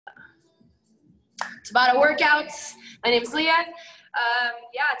Tabata Workout. My name's Leah.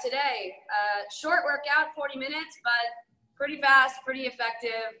 Yeah, today, short workout, 40 minutes, but pretty fast, pretty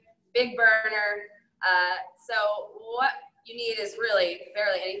effective, big burner. So what you need is really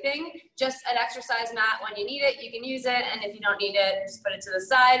barely anything. Just an exercise mat when you need it, you can use it, and if you don't need it, just put it to the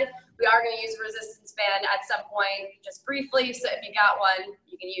side. We are going to use a resistance band at some point, just briefly, so if you got one,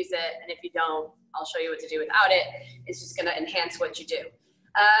 you can use it, and if you don't, I'll show you what to do without it. It's just going to enhance what you do.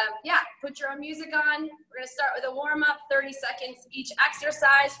 Yeah, put your own music on. We're going to start with a warm-up, 30 seconds each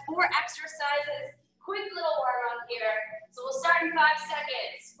exercise, 4 exercises, quick little warm-up here. So we'll start in 5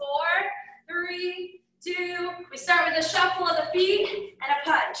 seconds. 4, 3, 2, we start with a shuffle of the feet and a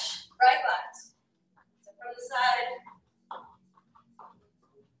punch, right, left. So from the side.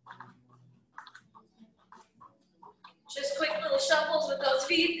 Just quick little shuffles with those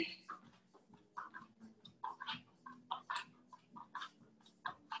feet.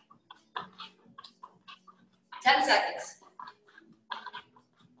 Ten seconds.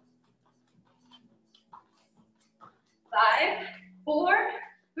 5, 4,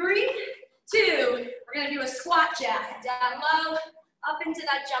 3, 2. We're going to do a squat jack. Down low, up into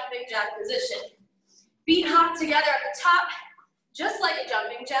that jumping jack position. Feet hop together at the top, just like a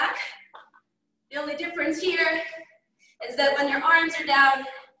jumping jack. The only difference here is that when your arms are down,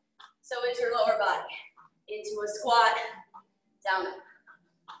 so is your lower body. Into a squat, down.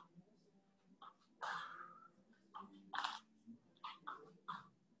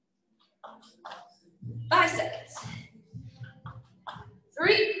 5 seconds.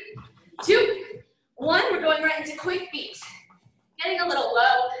 3, 2, 1. We're going right into quick feet. Getting a little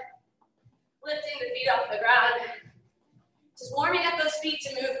low. Lifting the feet off the ground. Just warming up those feet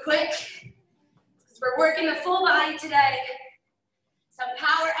to move quick. Because we're working the full body today. Some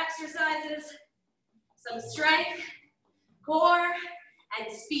power exercises. Some strength, core,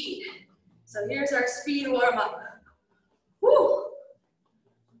 and speed. So here's our speed warm-up. Woo!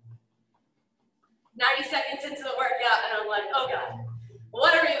 90 seconds into the workout, and I'm like, oh God,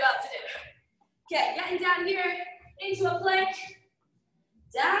 what are we about to do? Okay, getting down here into a plank,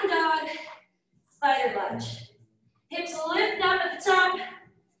 down dog, spider lunge. Hips lift up at the top,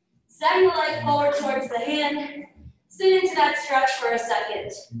 send the leg forward towards the hand, sit into that stretch for a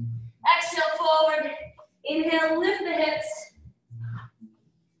second. Exhale forward, inhale, lift the hips.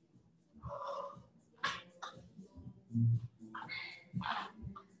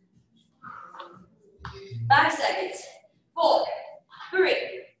 5 seconds. 4, 3,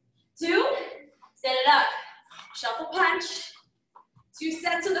 2, stand it up. Shuffle punch. 2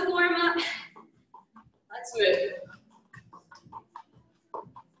 sets of the warm up. Let's move.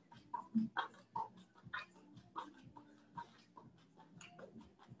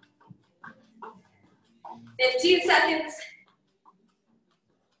 $15 seconds.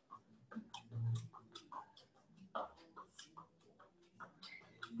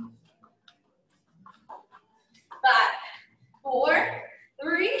 5, 4,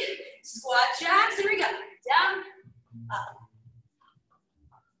 3, squat jacks. Here we go. Down, up.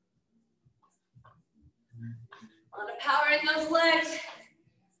 A lot of power in those legs.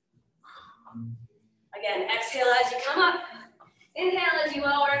 Again, exhale as you come up. Inhale as you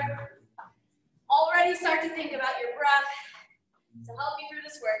lower. Already start to think about your breath to help you through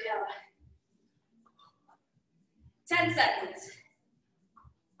this workout. 10 seconds.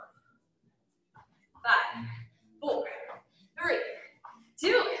 5, 4, 3,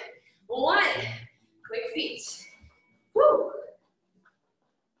 2, 1. Quick feet. Woo.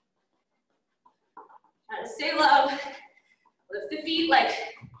 Try to stay low. Lift the feet like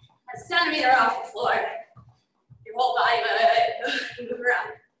a centimeter off the floor. Your whole body move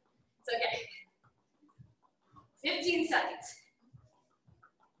around. It's okay. 15 seconds.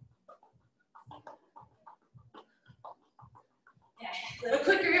 Okay, a little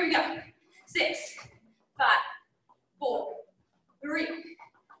quicker, here we go. 6, 5, 4, 3,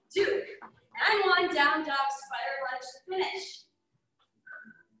 2, and 1. Down dog, spider lunge to finish.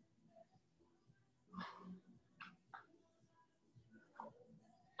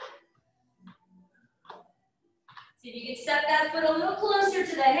 See if you can step that foot a little closer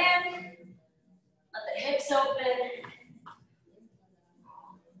to the hand. Let the hips open.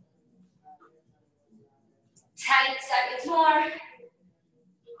 10 seconds more.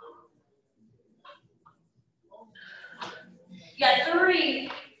 You got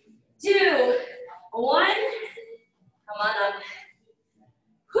 3, 2, 1. Come on up.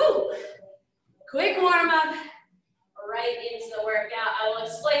 Whew. Quick warm up. Right into the workout. I will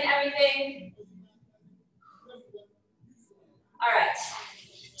explain everything. All right.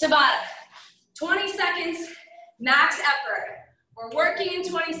 Tabata. 20 seconds, max effort. We're working in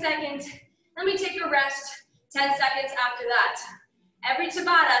 20 seconds, and Then we take a rest, 10 seconds after that. Every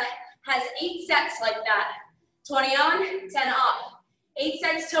Tabata has 8 sets like that. 20 on, 10 off. 8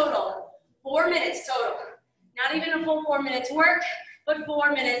 sets total, 4 minutes total. Not even a full 4 minutes work, but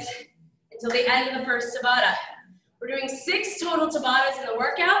 4 minutes until the end of the first Tabata. We're doing 6 total Tabatas in the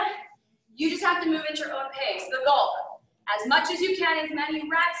workout. You just have to move at your own pace. The goal, as much as you can, as many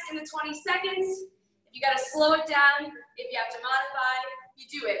reps in the 20 seconds. If you gotta slow it down, if you have to modify, you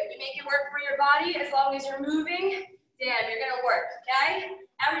do it. You make it work for your body as long as you're moving. Damn, you're gonna work, okay?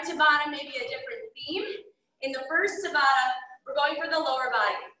 Every Tabata may be a different theme. In the first Tabata, we're going for the lower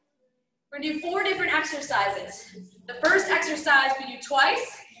body. We're gonna do 4 different exercises. The first exercise we do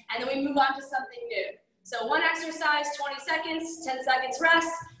twice, and then we move on to something new. So one exercise, 20 seconds, 10 seconds rest.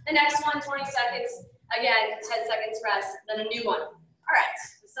 The next one, 20 seconds, again, 10 seconds rest, then a new one. All right,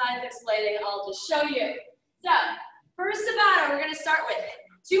 besides explaining, I'll just show you. So, first Tabata, we're gonna start with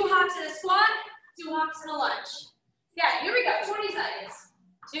 2 hops and a squat, 2 hops and a lunge. Okay, here we go, 20 seconds.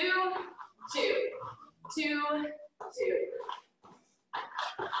 2, 2, 2, 2.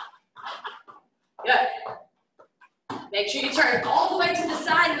 Good. Make sure you turn all the way to the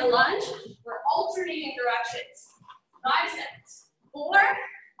side in the lunge. We're alternating directions. 5 seconds. 4,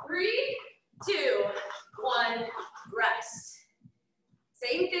 3, 2, 1, rest.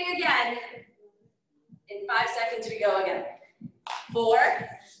 Same thing again. In 5 seconds, we go again. 4,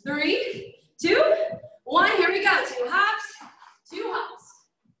 3, 2, 1. Here we go. 2 hops, 2 hops.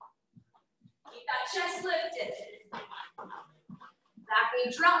 Keep that chest lifted. Back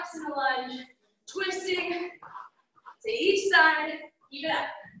knee drops in the lunge. Twisting to each side. Keep it up.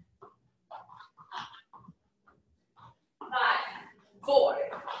 5, 4,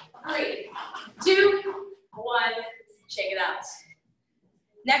 3, 2, 1. Shake it out.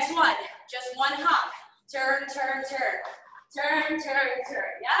 Next one, just 1 hop. Turn, turn, turn. Turn, turn,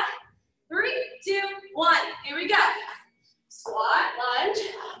 turn. Yeah? 3, 2, 1. Here we go. Squat, lunge,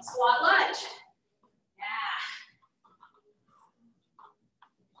 squat, lunge. Yeah.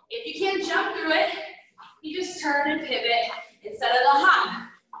 If you can't jump through it, you just turn and pivot instead of the hop.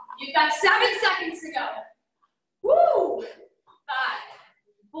 You've got 7 seconds to go. Woo! 5,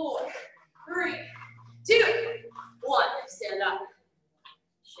 4, 3, 2, 1. Stand up.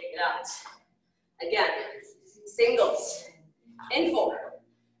 Shake it out. Again, singles. In 4,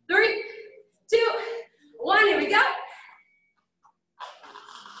 3, 2, 1. Here we go.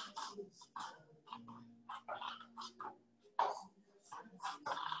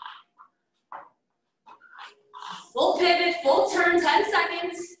 Full pivot, full turn, 10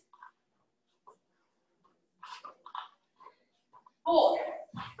 seconds. 4,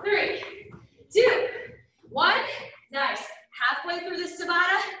 3, 2, 1. Nice. Halfway through this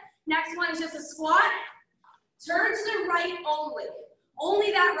Tabata. Next one is just a squat. Turn to the right only.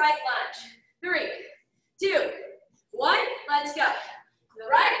 Only that right lunge. 3, 2, 1. Let's go. To the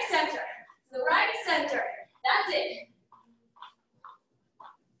right, center. To the right, center. That's it.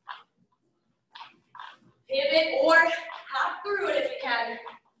 Pivot or hop through it if you can.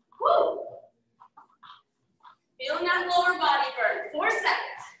 Woo! Feeling that lower body burn. 4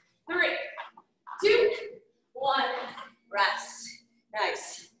 seconds. 3, 2, 1. Rest.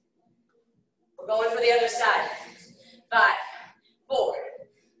 Nice. We're going for the other side. 5, 4,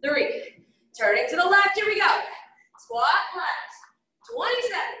 3. Turning to the left. Here we go. Squat left. 20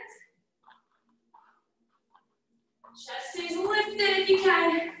 seconds. Chest stays lifted if you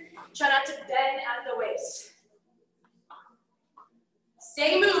can. Try not to bend at the waist.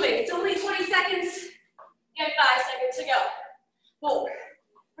 Stay moving. It's only 20 seconds. You have 5 seconds to go. 4,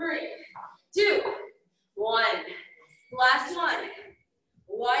 3, 2, 1. Last one.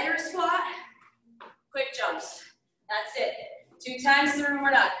 Wider squat. Quick jumps. That's it. 2 times through and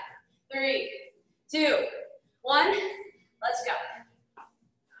we're done. 3, 2, 1. Let's go.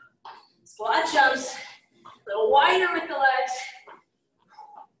 Squat jumps. A little wider with the legs.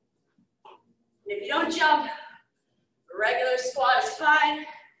 If you don't jump, a regular squat is fine.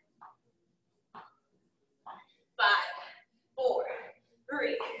 5, 4,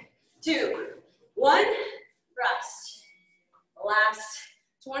 3, 2, 1. Rest. Last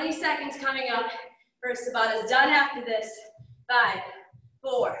 20 seconds coming up. First Tabata is done after this. 5,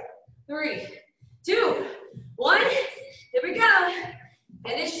 4, 3, 2, 1. Here we go.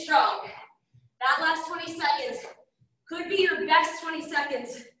 Finish strong. That last 20 seconds could be your best 20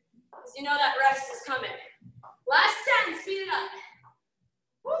 seconds. Because you know that rest is coming. Last 10, speed it up.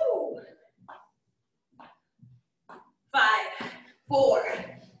 Woo! 5, 4,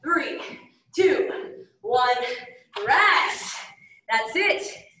 3, 2, 1. Rest. That's it.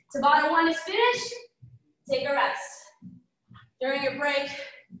 Tabata 1 is finished. Take a rest. During your break,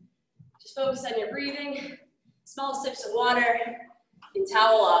 just Just focus on your breathing. Small sips of water and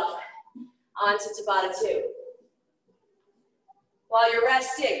towel off onto Tabata 2. While you're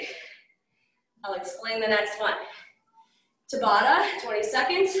resting, I'll explain the next one. Tabata, 20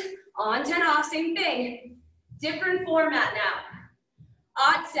 seconds, on, 10 off, same thing. Different format now.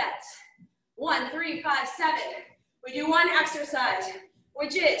 Odd sets, 1, 3, 5, 7. We do one exercise,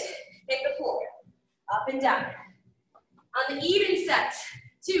 which is hit the floor, up and down. On the even sets,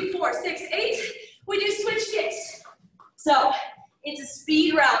 2, 4, 6, 8, we do switch kicks. So it's a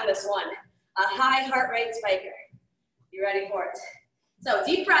speed round, this one, a high heart rate spiker. You ready for it? So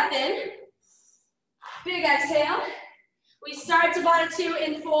deep breath in, big exhale. We start Tabata 2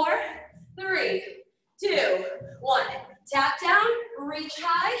 in 4, 3, 2, 1. Tap down, reach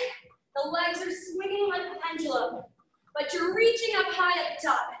high. The legs are swinging like a pendulum, but you're reaching up high at the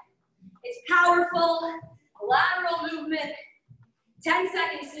top. It's powerful, lateral movement. 10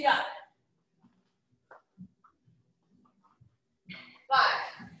 seconds to go. 5,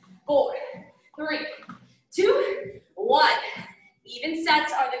 4, 3, 2, 1. Even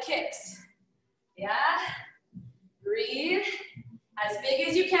sets are the kicks. Yeah? Breathe. As big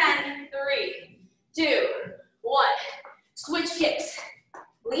as you can. 3, 2, 1. Switch kicks.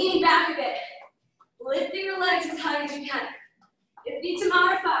 Leaning back a bit. Lifting your legs as high as you can. If you need to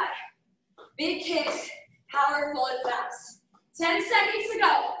modify. Big kicks, powerful and fast. 10 seconds to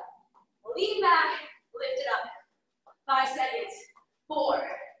go. Lean back, lift it up. 5 seconds. 4,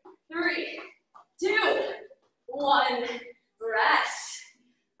 3, 2, 1. Rest.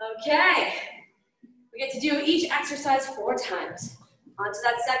 Okay. We get to do each exercise 4 times. On to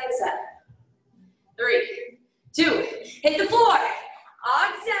that second set. 3, 2, hit the floor.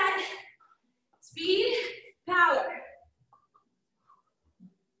 On set. Speed, power.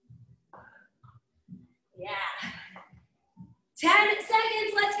 Yeah. 10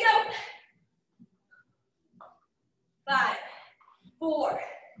 seconds, let's go. 5, 4,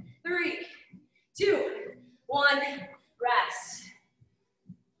 3, 2, 1, rest.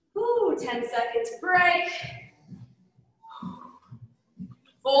 Ooh, 10 seconds break.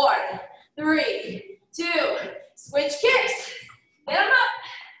 4, 3, 2, switch kicks. Get them up.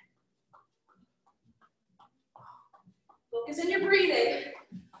 Focus on your breathing.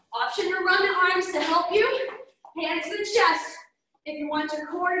 Option to run the arms to help you. Hands to the chest if you want your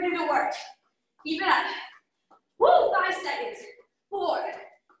core to do the work. Keep it up. Woo, 5 seconds. 4,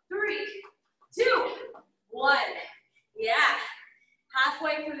 3, 2, 1. Yeah.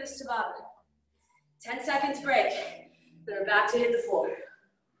 Halfway through this Tabata. 10 seconds break. Then we're back to hit the floor.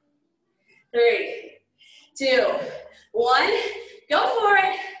 3, 2, 1. Go for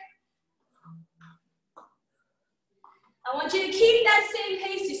it. I want you to keep that same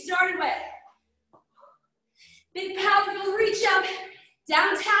pace you started with. Big powerful reach up.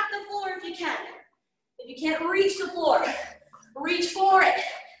 Down tap the floor if you can. If you can't reach the floor, reach for it.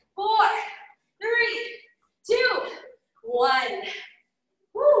 4, 3, 2, 1.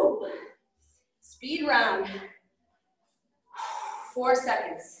 Woo. Speed round. 4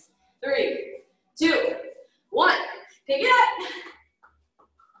 seconds. 3, 2, 1. Pick it up.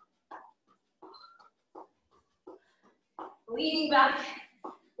 Leaning back.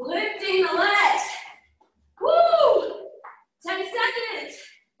 Lifting the legs. Woo. 10 seconds.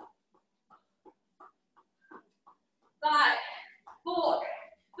 5, 4,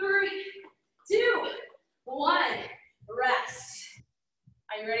 3, 2, 1. Rest.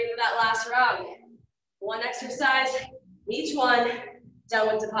 Are you ready for that last round? 1 exercise, each one. Done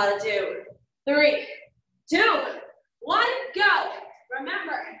with Tabata 2. 3, 2, 1, go.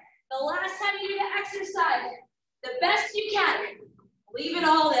 Remember, the last time you do the exercise, the best you can. Leave it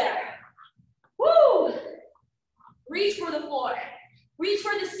all there. Woo! Reach for the floor. Reach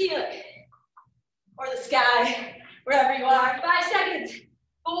for the ceiling. Or the sky, wherever you are. 5 seconds.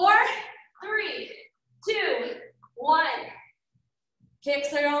 4, 3, 2, 1.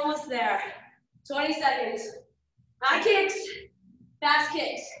 Kicks are almost there. 20 seconds. High kicks, fast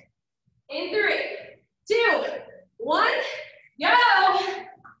kicks. In 3, 2, 1, go!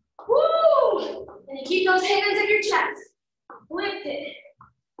 Woo! And you keep those hands at your chest. Lift it.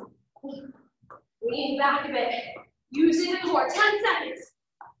 Lean back a bit. Using the core. 10 seconds.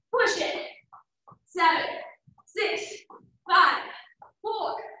 Push it. 7, 6, 5,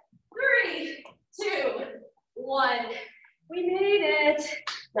 4, 3, 2, 1. We made it.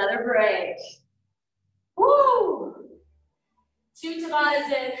 Another break. Woo! 2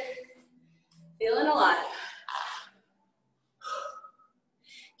 Tabatas in. Feeling alive.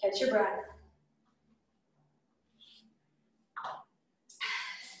 Catch your breath.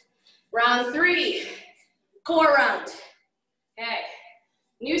 Round 3, core round. Okay,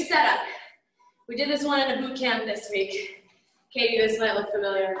 new setup. We did this one in a boot camp this week. Katie, this might look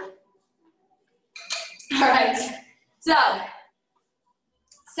familiar. All right, so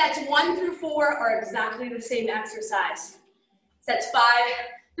sets 1 through 4 are exactly the same exercise. Sets 5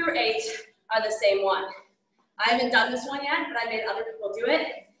 through 8 are the same one. I haven't done this one yet, but I made other people do it.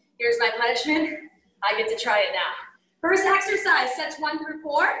 Here's my punishment. I get to try it now. First exercise, sets 1 through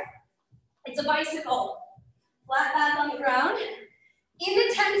 4. It's a bicycle. Flat back on the ground. In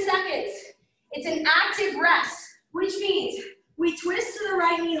the 10 seconds, it's an active rest, which means we twist to the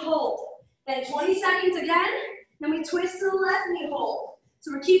right knee, hold. Then 20 seconds again, then we twist to the left knee, hold.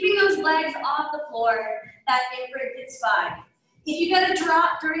 So we're keeping those legs off the floor, that imprinted spine. If you get a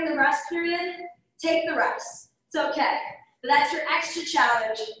drop during the rest period, take the rest. It's okay. But that's your extra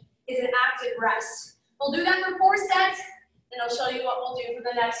challenge, is an active rest. We'll do that for 4 sets, then I'll show you what we'll do for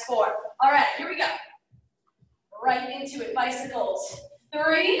the next 4. All right, here we go. Right into it, bicycles.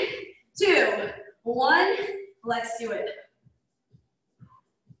 3, 2, 1, let's do it.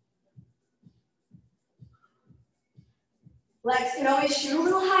 Legs can always shoot a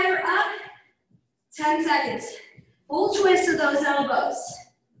little higher up. 10 seconds. Full twist of those elbows.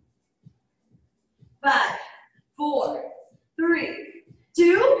 5, 4, 3,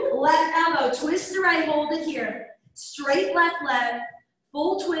 2, left elbow, twist to right, hold it here. Straight left leg,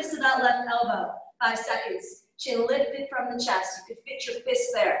 full twist of that left elbow. 5 seconds. Chin lifted from the chest. You could fit your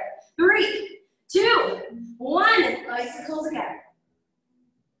fists there. 3, 2, 1. Bicycles again.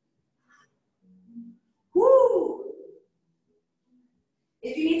 Woo!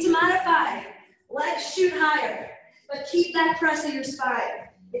 If you need to modify, legs shoot higher, but keep that press of your spine.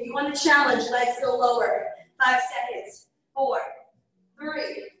 If you want to challenge, legs go lower. 5 seconds. 4,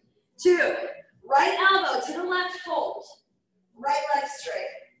 3, 2. Right elbow to the left, hold. Right leg straight.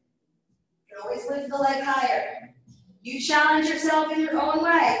 You can always lift the leg higher. You challenge yourself in your own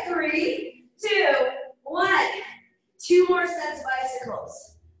way. 3, 2, 1. 2 more sets,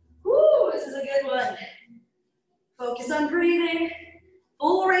 bicycles. Woo, this is a good one. Focus on breathing.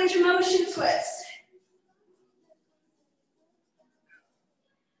 Full range of motion twist.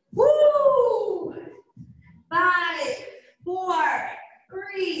 Woo! 5, 4,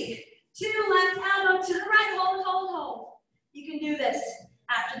 3, 2, left elbow to the right, hold, hold, hold. You can do this.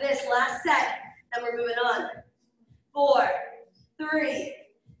 After this, last set, then we're moving on. 4, 3,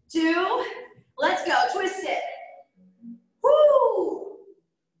 2, let's go, twist it. Woo!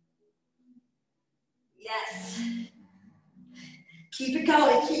 Yes. Keep it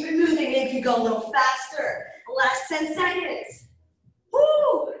going, keep it moving. Maybe you go a little faster. Last 10 seconds.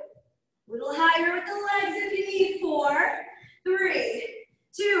 Woo! A little higher with the legs if you need. 4, 3,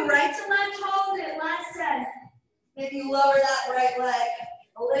 2, right to left, hold it. Last 10. Maybe lower that right leg.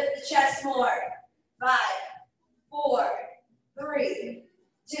 Lift the chest more. 5, 4, 3,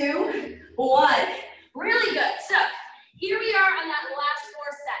 2, 1. Really good. So here we are on that last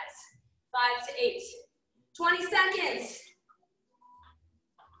 4 sets. 5 to 8. 20 seconds.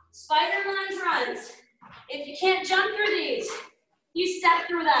 Spider lunge runs. If you can't jump through these, you step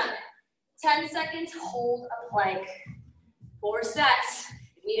through them. 10 seconds, hold a plank. 4 sets.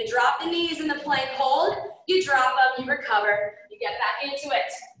 You need to drop the knees in the plank hold. You drop them, you recover, you get back into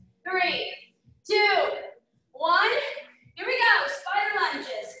it. 3, 2, 1. Here we go, spider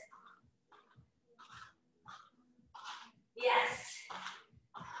lunges. Yes.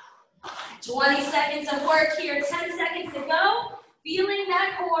 20 seconds of work here, 10 seconds to go. Feeling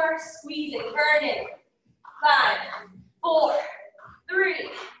that core, squeezing, burning. 5, 4, 3,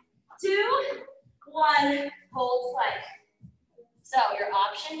 2, 1. Hold plank. So your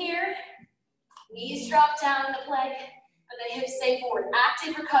option here, knees drop down in the plank, and the hips stay forward.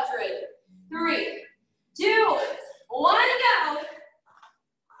 Active recovery. 3, 2, 1, go.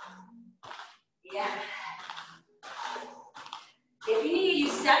 Yeah. If you need, you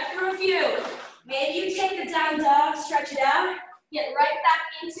step through a few. Maybe you take the down dog, stretch it out, get right back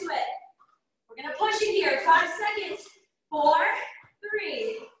into it. We're gonna push it here, 5 seconds. 4,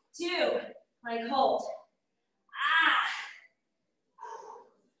 3, 2, plank hold.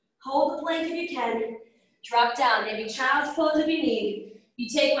 Hold the plank if you can. Drop down, maybe child's pose if you need. You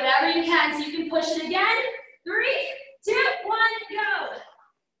take whatever you can so you can push it again. 3, 2, 1, go.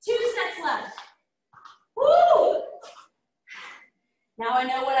 2 sets left. Woo! Now I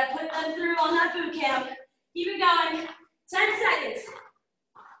know what I put them through on that boot camp. Keep it going. 10 seconds.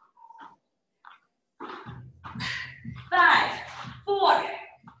 5, 4,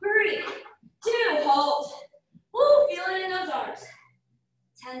 3, 2, hold. Woo, feel it in those arms.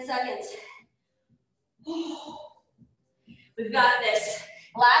 10 seconds. We've got this.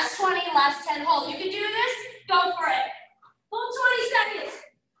 Last 20, last 10, hold. You can do this, go for it. Full 20 seconds.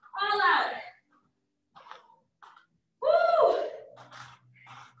 All out.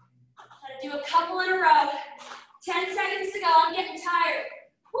 I'm getting tired.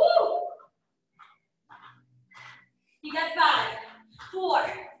 Woo! You got 5, 4,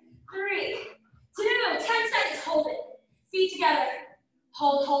 3, 2, 10 seconds. Hold it. Feet together.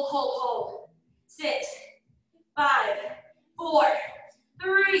 Hold, hold, hold, hold. 6, 5, 4,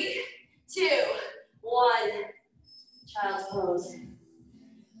 3, 2, 1. Child's pose.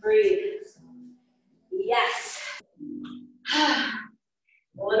 Breathe. Yes. A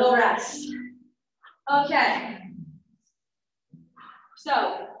little rest. Okay.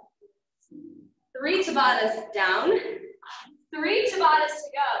 So, 3 Tabatas down, 3 Tabatas to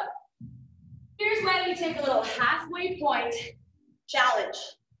go. Here's why we take a little halfway point challenge.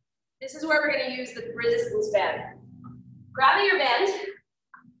 This is where we're going to use the resistance band. Grab your band,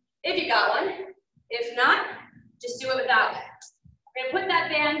 if you got one. If not, just do it without. We're going to put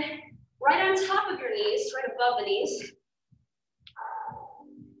that band right on top of your knees, right above the knees.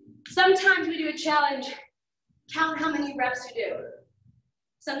 Sometimes we do a challenge, count how many reps you do.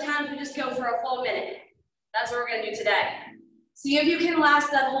 Sometimes we just go for a full minute. That's what we're gonna do today. See if you can last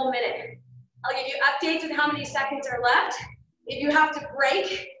that whole minute. I'll give you updates with how many seconds are left. If you have to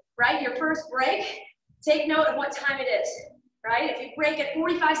break, right, your first break, take note of what time it is, right? If you break at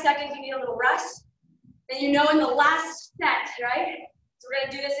 45 seconds, you need a little rest. Then you know in the last set, right? So we're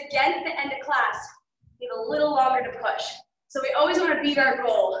gonna do this again at the end of class. You need a little longer to push. So we always wanna beat our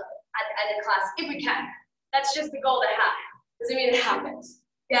goal at the end of class, if we can. That's just the goal to have. Doesn't mean it happens.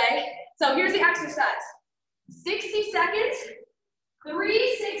 Okay, so here's the exercise. 60 seconds,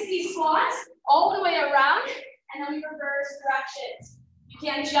 360 squats, all the way around, and then we reverse directions. You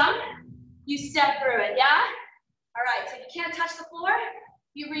can't jump, you step through it, yeah? All right, so if you can't touch the floor,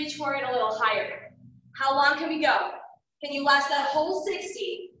 you reach for it a little higher. How long can we go? Can you last that whole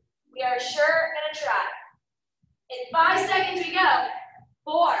 60? We are sure gonna try. In 5 seconds we go.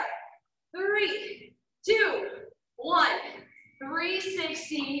 4, 3, 2, 1.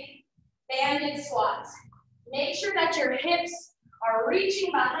 360 banded squats. Make sure that your hips are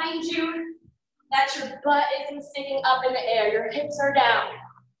reaching behind you, that your butt isn't sticking up in the air, your hips are down,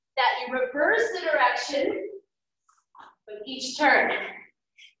 that you reverse the direction with each turn.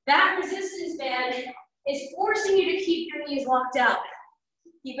 That resistance band is forcing you to keep your knees locked out.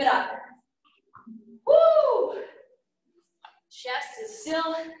 Keep it up. Woo! Chest is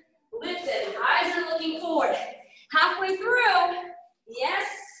still lifted, eyes are looking forward. Halfway through, yes.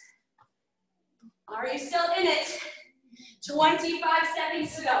 Are you still in it? 25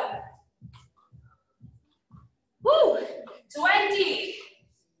 seconds to go. Woo, 20.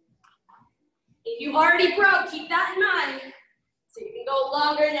 If you already broke, keep that in mind, so you can go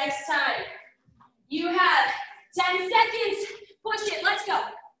longer next time. You have 10 seconds, push it, let's go.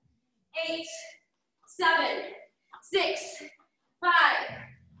 8, 7, 6, 5,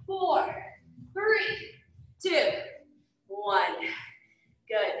 4, 3, 2, 1.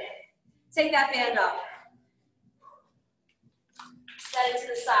 Good. Take that band off. Set it to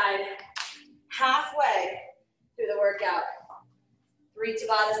the side. Halfway through the workout. 3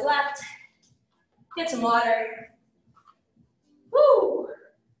 Tabatas left. Get some water. Woo!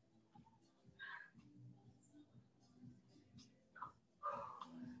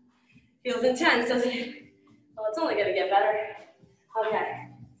 Feels intense, doesn't it? Well, it's only gonna get better. Okay.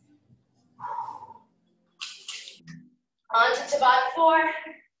 On to Tabata 4.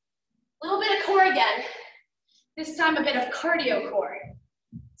 A little bit of core again. This time a bit of cardio core.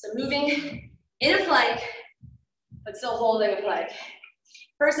 So moving in a plank, but still holding a plank.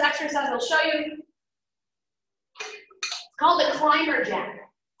 First exercise I'll show you. It's called a climber jack.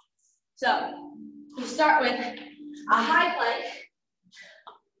 So you start with a high plank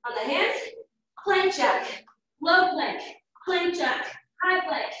on the hands, plank jack, low plank jack, high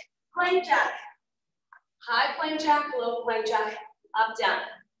plank jack. High plank jack, low plank jack, up, down.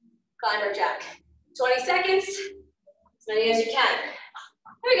 Climber jack. 20 seconds, as many as you can.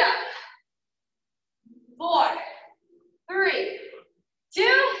 Here we go. 4, 3,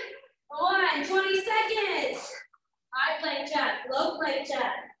 2, 1. 20 seconds. High plank jack, low plank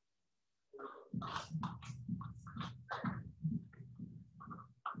jack.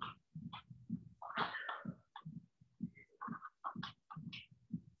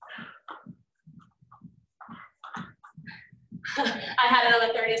 I had it on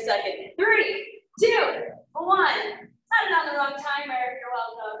the 30-second. 3, 2, 1. Had it on the wrong timer. You're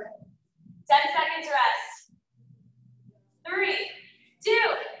welcome. 10 seconds rest. 3,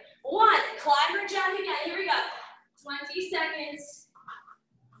 2, 1. Climber jack again. Here we go. 20 seconds.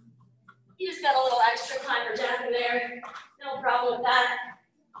 You just got a little extra climber jack in there. No problem with that.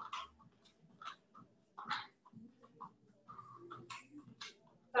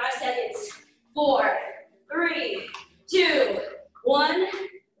 Five seconds. 4, 3, 2, 1,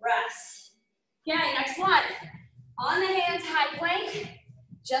 rest. Okay, next one. On the hands, high plank,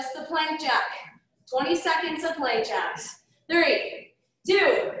 just the plank jack. 20 seconds of plank jacks. 3,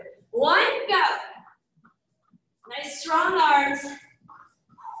 2, 1, go. Nice strong arms.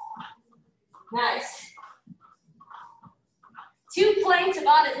 Nice. 2 plank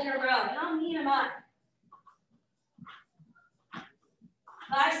tabatas in a row. How neat am I?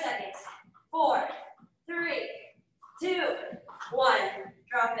 5 seconds. 4, 3, 2, 1.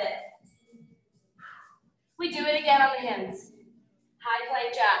 Drop it. We do it again on the hands. High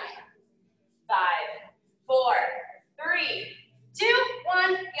plank jack. 5, 4, 3, 2,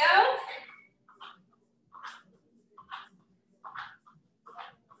 1, go.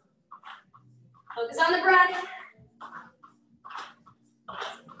 Focus on the breath.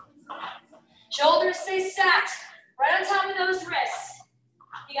 Shoulders stay stacked, right on top of those wrists.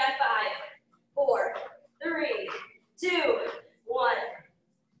 You got 5, 4, 3, 2, 1.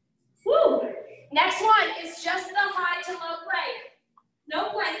 Woo! Next one is just the high to low plank.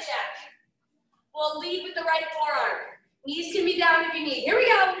 No plank jack. We'll lead with the right forearm. Knees can be down if you need. Here we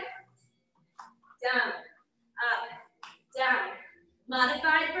go. Down, up, down.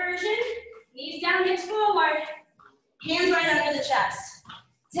 Modified version. Knees down, hips forward. Hands right under the chest.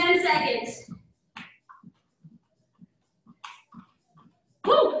 10 seconds.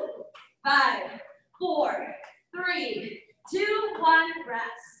 Woo! 5, 4, 3, 2, 1,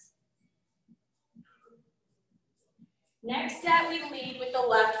 rest. Next set, we lead with the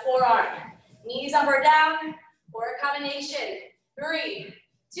left forearm. Knees up or down, or a combination. 3,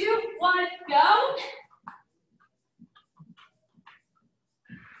 2, 1, go.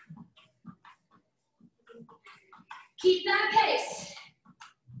 Keep that pace.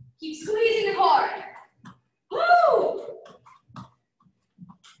 Keep squeezing the core. Woo!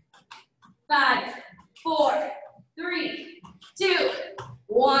 5, 4, 3, 2,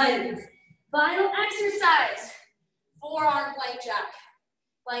 1. Final exercise. Forearm plank jack.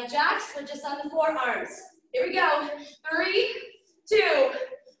 Plank jacks, but just on the forearms. Here we go. 3, 2,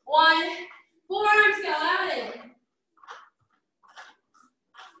 1. Forearms go out in.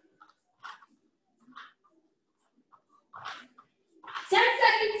 10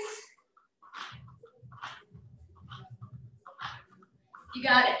 seconds. You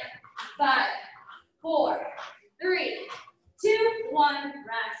got it. 5, 4, 3, 2, 1.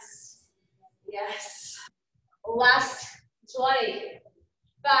 Rest. Yes. Last 20.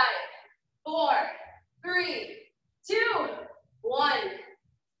 5, 4, 3, 2, 1.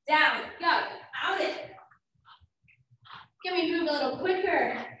 Down. Go. Out it. Can we move a little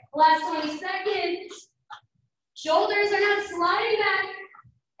quicker? Last 20 seconds. Shoulders are not sliding back.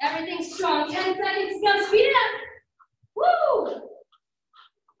 Everything's strong. 10 seconds. Go. Speed it up. Woo!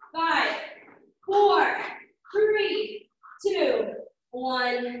 5, 4, 3, 2,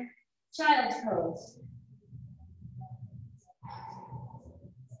 1. Child's pose.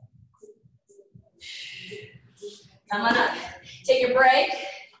 Come on up. Take your break.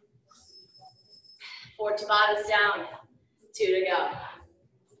 4 tabatas down. 2 to go.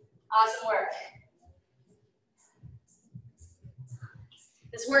 Awesome work.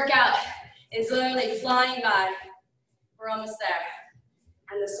 This workout is literally flying by. We're almost there.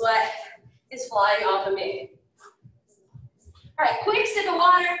 And the sweat is flying off of me. All right, quick sip of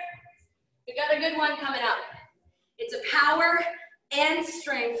water. We've got a good one coming up. It's a power and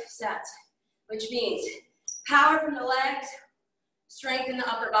strength set, which means power from the legs, strength in the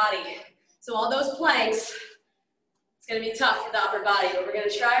upper body. So all those planks, it's gonna be tough for the upper body, but we're gonna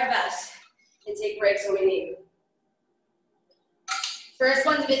try our best and take breaks when we need. First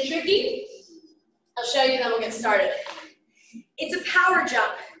one's a bit tricky. I'll show you, then we'll get started. It's a power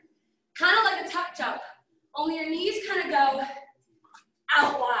jump, kind of like a tuck jump, only your knees kind of go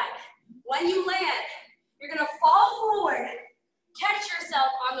out wide. When you land, you're gonna fall forward, catch yourself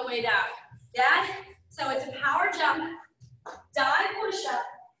on the way down. Yeah? So it's a power jump, dive push up,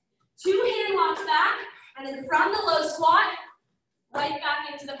 2 hand walks back, and then from the low squat, right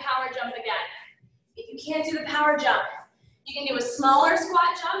back into the power jump again. If you can't do the power jump, you can do a smaller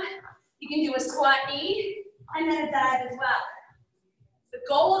squat jump, you can do a squat knee, and then a dive as well. The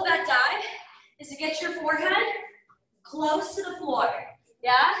goal of that dive is to get your forehead close to the floor.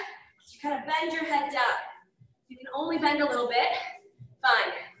 Yeah? So you kind of bend your head down. You can only bend a little bit.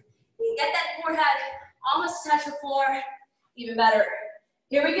 Fine. You can get that forehead almost touch the floor, even better.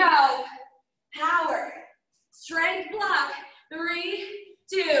 Here we go. Power. Strength block. 3,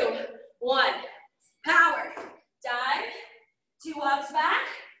 2, 1. Power. Dive. 2 walks back.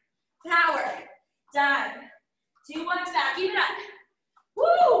 Power. Dive. 2 walks back. Keep it up.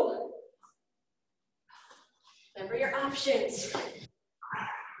 Woo! Remember your options.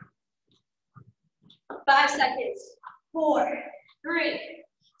 5 seconds. 4, 3,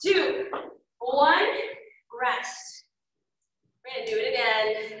 2, 1. Rest. We're gonna do it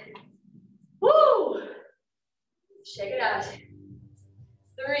again. Woo! Shake it out.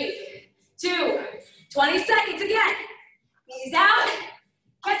 3, 2, 20 seconds again. Knees out.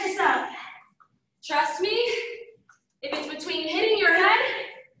 Catch yourself. Trust me, if it's between hitting your head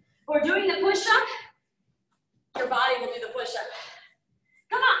or doing the push-up, your body will do the push-up.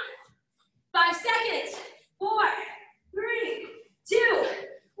 Come on. 5 seconds. 4, 3, 2,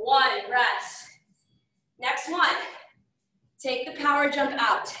 1. Rest. Next one. Take the power jump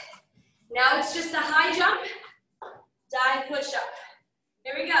out. Now it's just a high jump, dive push-up.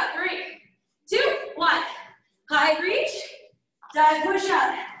 Here we go. 3, 2, 1. High reach, dive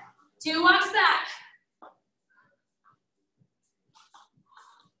push-up. 2 walks back.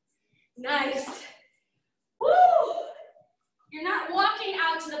 Nice. Woo! You're not walking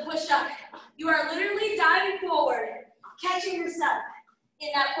out to the push-up. You are literally diving forward, catching yourself in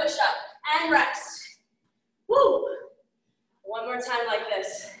that push-up and rest. Woo! One more time like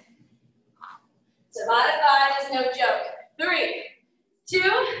this. Tabata 5 is no joke. 3, 2,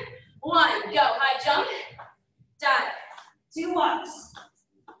 1. Go. High jump, dive. 2 walks.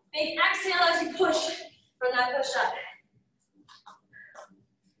 Big exhale as you push from that push-up.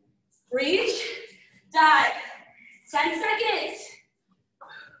 Reach, dive. 10 seconds.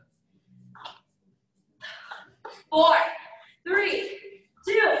 4, 3,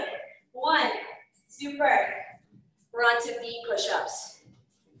 2, 1. Super. We're on to V push-ups.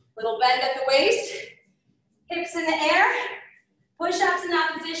 Little bend at the waist. Hips in the air. Push-ups in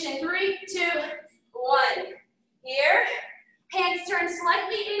that position. 3, 2, 1. Here. Hands turn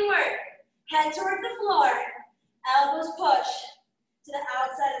slightly inward. Head towards the floor. Elbows push to the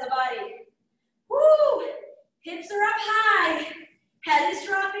outside of the body. Woo! Hips are up high. Head is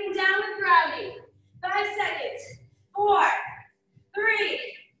dropping down with gravity. 5 seconds. 4, 3,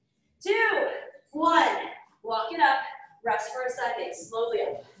 2, 1. Walk it up. Rest for a second. Slowly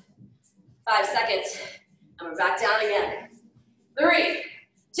up. 5 seconds. And we're back down again. 3,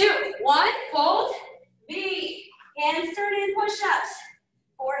 2, 1. Hold. V. Hands turn in push-ups.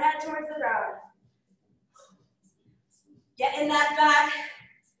 Forehead towards the ground. Get in that back.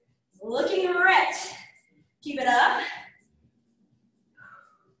 Looking ripped. Keep it up.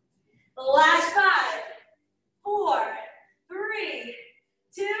 The last 5, 4, 3,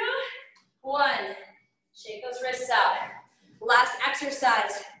 2, 1. Shake those wrists out. Last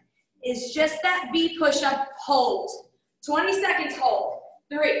exercise is just that V push-up hold. 20 seconds hold.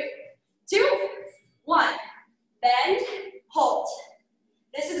 3, 2, 1. Bend, hold.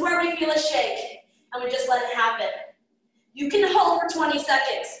 This is where we feel a shake, and we just let it happen. You can hold for 20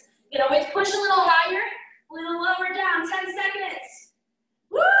 seconds. You can always push a little higher, a little lower down. 10 seconds.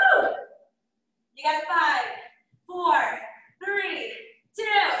 Woo! You got 5, 4, 3, 2,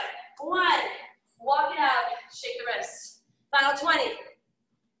 1. Walk it out. Shake the wrists. Final 20.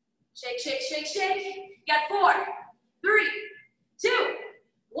 Shake, shake, shake, shake. You got 4, 3, 2,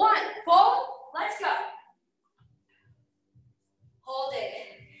 1. Fold. Let's go. Hold it.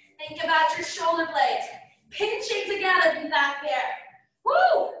 Think about your shoulder blades pinching together from back there.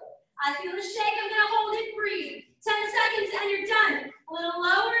 Woo! I feel the shake. I'm gonna hold it. Breathe. 10 seconds and you're done. A little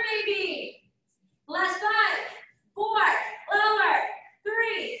lower, maybe. Last 5, 4, lower.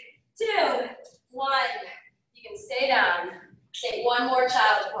 3, 2, 1. You can stay down. Take one more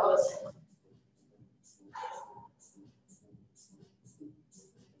child's pose.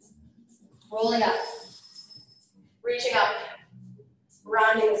 Rolling up. Reaching up.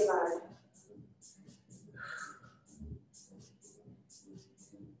 Rounding the spine.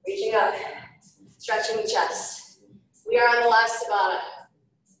 Reaching up. Stretching the chest. We are on the last Tabata.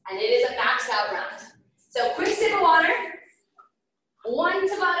 And it is a max out round. So quick sip of water. 1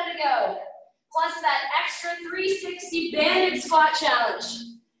 Tabata to go. Plus that extra 360 banded squat challenge.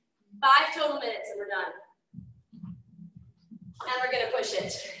 5 total minutes and we're done. And we're gonna push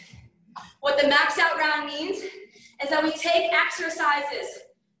it. What the max out round means is that we take exercises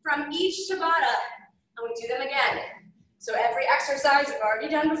from each Tabata and we do them again. So every exercise you've already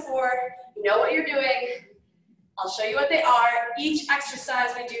done before, you know what you're doing. I'll show you what they are. Each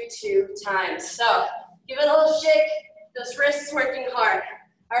exercise we do 2 times. So give it a little shake, those wrists working hard.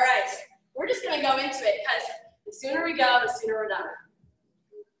 All right, we're just gonna go into it because the sooner we go, the sooner we're done.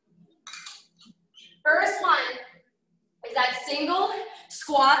 First one is that single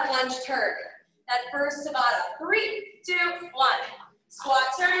squat lunge turn. That first Tabata. 3, 2, 1. Squat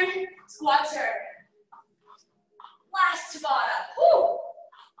turn, squat turn. Last Tabata. Woo!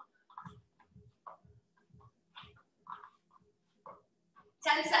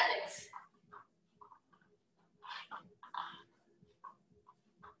 10 seconds.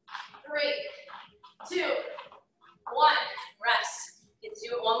 3, 2, 1. Rest. Get to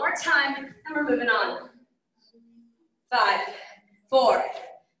do it one more time, and we're moving on. 5, 4,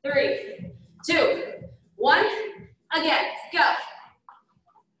 3, 2, 1. Again, go.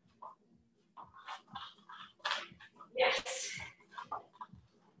 Yes.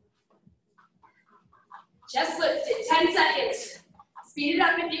 Just lift it, 10 seconds. Speed it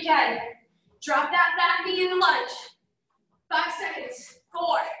up if you can. Drop that back knee in the lunge. 5 seconds.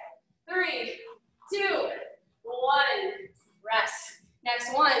 4, 3, 2, 1. Rest.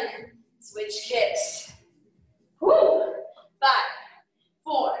 Next one, switch kicks. Woo. 5,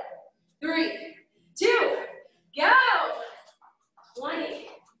 4, 3, 2, go. 20.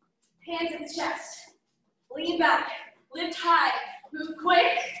 Hands at the chest. Lean back, lift high, move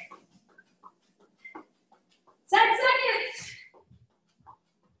quick. 10 seconds.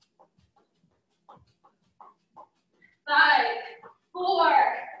 5, 4,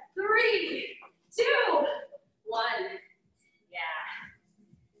 3, 2, 1. Yeah.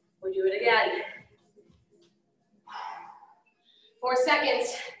 We'll do it again. 4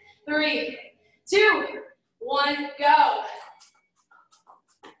 seconds. 3, 2, 1, go.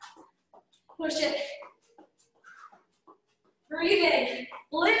 Push it. Breathing,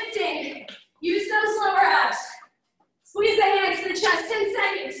 lifting. Use those lower abs. Squeeze the hands to the chest, 10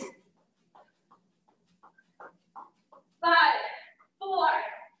 seconds. 5, 4,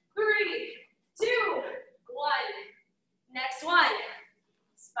 3, 2, 1. Next one,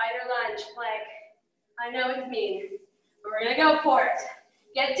 spider lunge plank. I know it's mean, but we're gonna go for it.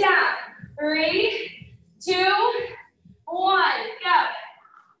 Get down. 3, 2, 1, go.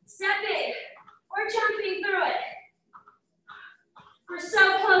 Step in. We're jumping through it. We're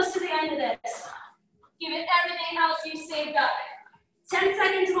so close to the end of this. Give it everything else you saved up. 10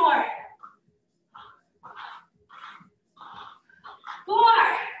 seconds more. 4,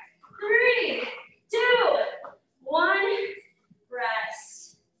 3, 2, 1.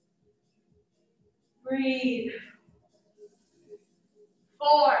 Rest. Breathe.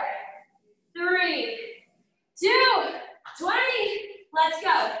 4, 3, 2, 20. Let's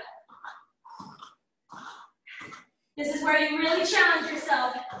go. This is where you really challenge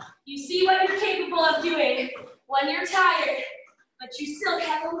yourself. You see what you're capable of doing when you're tired, but you still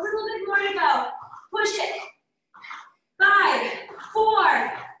have a little bit more to go. Push it. 5,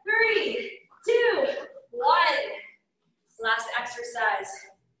 4, 3, 2, 1. Last exercise.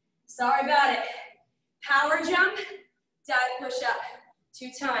 Sorry about it. Power jump, dive push up. 2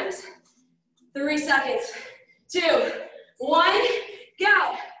 times. 3 seconds. 2, 1,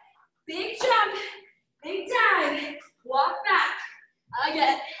 go. Big jump, big dive. Walk back.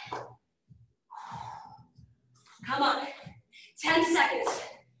 Again. Come on. 10 seconds.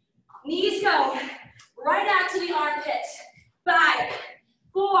 Knees go right out to the armpits. 5,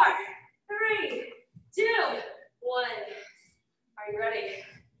 4, 3, 2, 1. Are you ready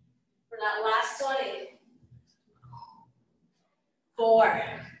for that last 20? 4,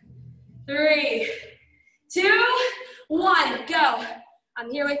 3, 2, 1. Go.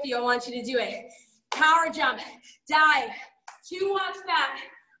 I'm here with you. I want you to do it. Power jump, dive, 2 walks back.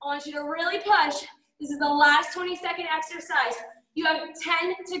 I want you to really push. This is the last 20-second exercise. You have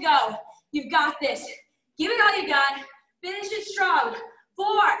 10 to go. You've got this. Give it all you got. Finish it strong. 4,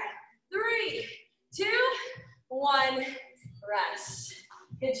 3, 2, 1. Rest.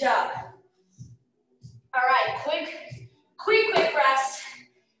 Good job. All right, quick rest.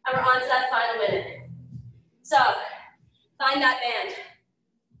 And we're on to that final minute. So, find that band.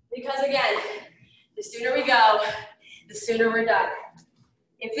 Because again, the sooner we go, the sooner we're done.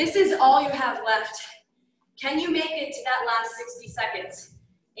 If this is all you have left, can you make it to that last 60 seconds?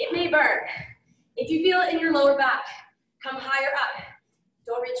 It may burn. If you feel it in your lower back, come higher up.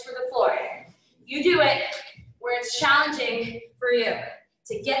 Don't reach for the floor. You do it where it's challenging for you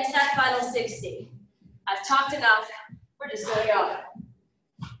to get to that final 60. I've talked enough. We're just going to go.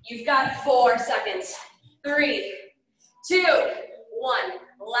 You've got 4 seconds. 3, 2, 1.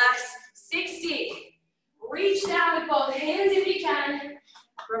 Last 60. Reach down with both hands if you can.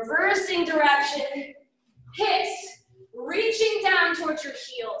 Reversing direction. Hips reaching down towards your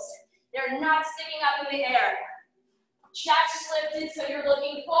heels. They're not sticking up in the air. Chest lifted so you're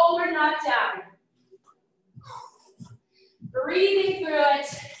looking forward, not down. Breathing through it.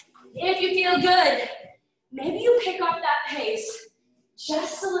 If you feel good, maybe you pick up that pace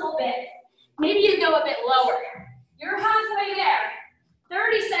just a little bit. Maybe you go a bit lower. You're halfway there.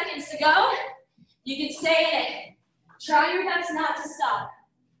 30 seconds to go. You can stay in it. Try your best not to stop.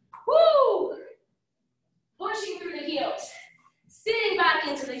 Woo! Pushing through the heels. Sitting back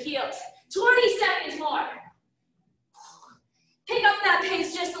into the heels. 20 seconds more. Pick up that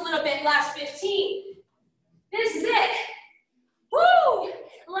pace just a little bit, last 15. This is it. Woo!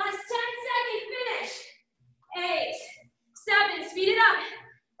 Last 10 second finish. 8, 7, speed it up.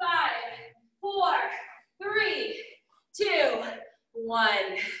 5, 4, 3, 2, 1.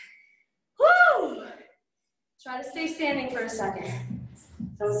 Woo! Try to stay standing for a second.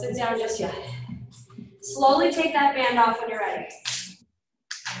 Don't sit down just yet. Slowly take that band off when you're ready.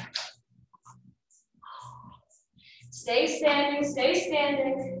 Stay standing, stay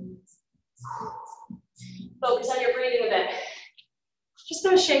standing. Focus on your breathing a bit. Just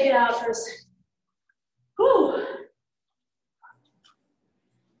gonna shake it out for a second. Whew.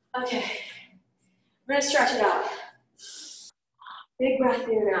 Okay, we're gonna stretch it out. Big breath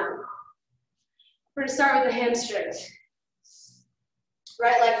in and out. We're gonna start with the hamstrings.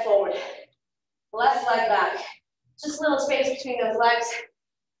 Right leg forward, left leg back. Just a little space between those legs.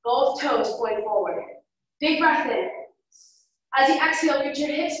 Both toes point forward. Big breath in. As you exhale, reach your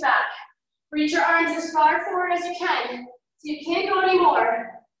hips back. Reach your arms as far forward as you can, so you can't go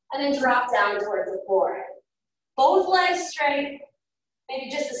anymore, and then drop down towards the floor. Both legs straight, maybe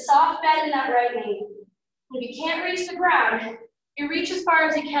just a soft bend in that right knee. If you can't reach the ground, you reach as far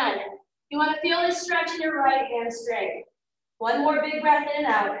as you can. You want to feel this stretch in your right hamstring. One more big breath in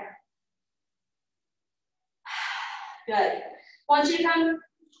and out. Good. Want you to come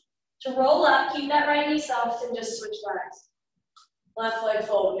to roll up, keep that right knee soft, and just switch legs. Left leg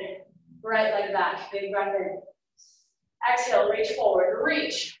forward, right leg back, big breath in. Exhale, reach forward,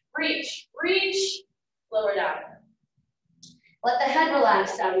 reach, reach, reach, lower down. Let the head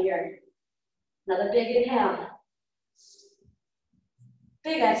relax down here. Another big inhale.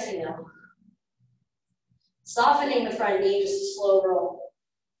 Big exhale. Softening the front knee, just a slow roll.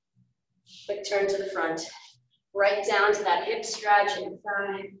 Quick turn to the front. Right down to that hip stretch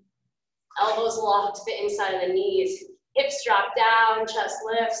inside. Elbows locked, fit inside of the knees. Hips drop down, chest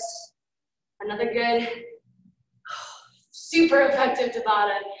lifts. Another good, super effective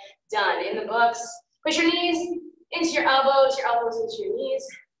Tabata done. In the books. Push your knees into your elbows into your knees.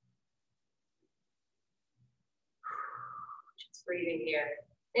 Just breathing here.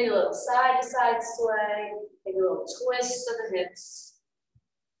 Maybe a little side to side sway, maybe a little twist of the hips.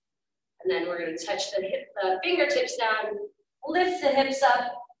 And then we're going to touch the fingertips down, lift the hips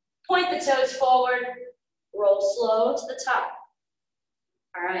up, point the toes forward, roll slow to the top.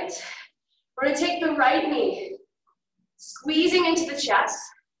 All right. We're going to take the right knee, squeezing into the chest,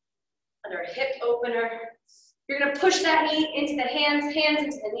 another hip opener. You're going to push that knee into the hands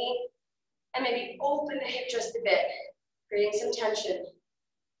into the knee, and maybe open the hip just a bit, creating some tension.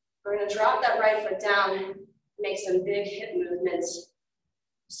 We're going to drop that right foot down, make some big hip movements,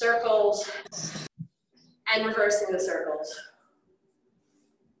 circles, and reversing the circles.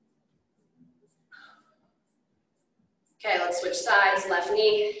 Okay, let's switch sides, left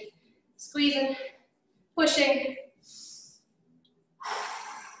knee, squeezing, pushing.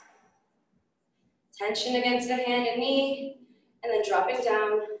 Tension against the hand and knee, and then dropping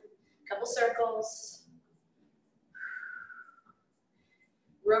down, a couple circles.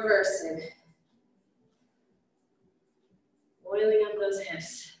 Reversing. Oiling up those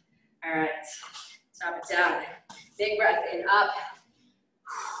hips. All right, drop it down. Big breath in, up.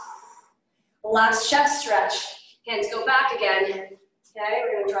 Last chest stretch. Hands go back again. Okay,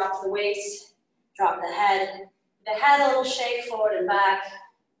 we're gonna drop the waist, drop the head. The head a little shake forward and back,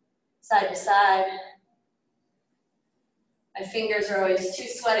 side to side. My fingers are always too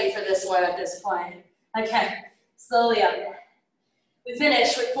sweaty for this one at this point. Okay, slowly up. We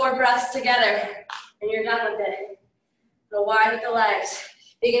finish with 4 breaths together, and you're done with it. Go wide with the legs.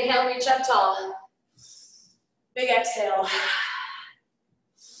 Big inhale, reach up tall. Big exhale.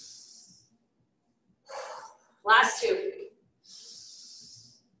 Last 2.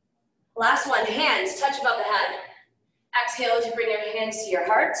 Last one, hands touch above the head. Exhale as you bring your hands to your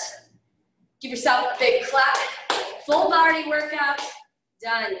heart. Give yourself a big clap. Full body workout,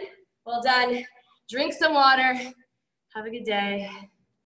 done. Well done. Drink some water. Have a good day.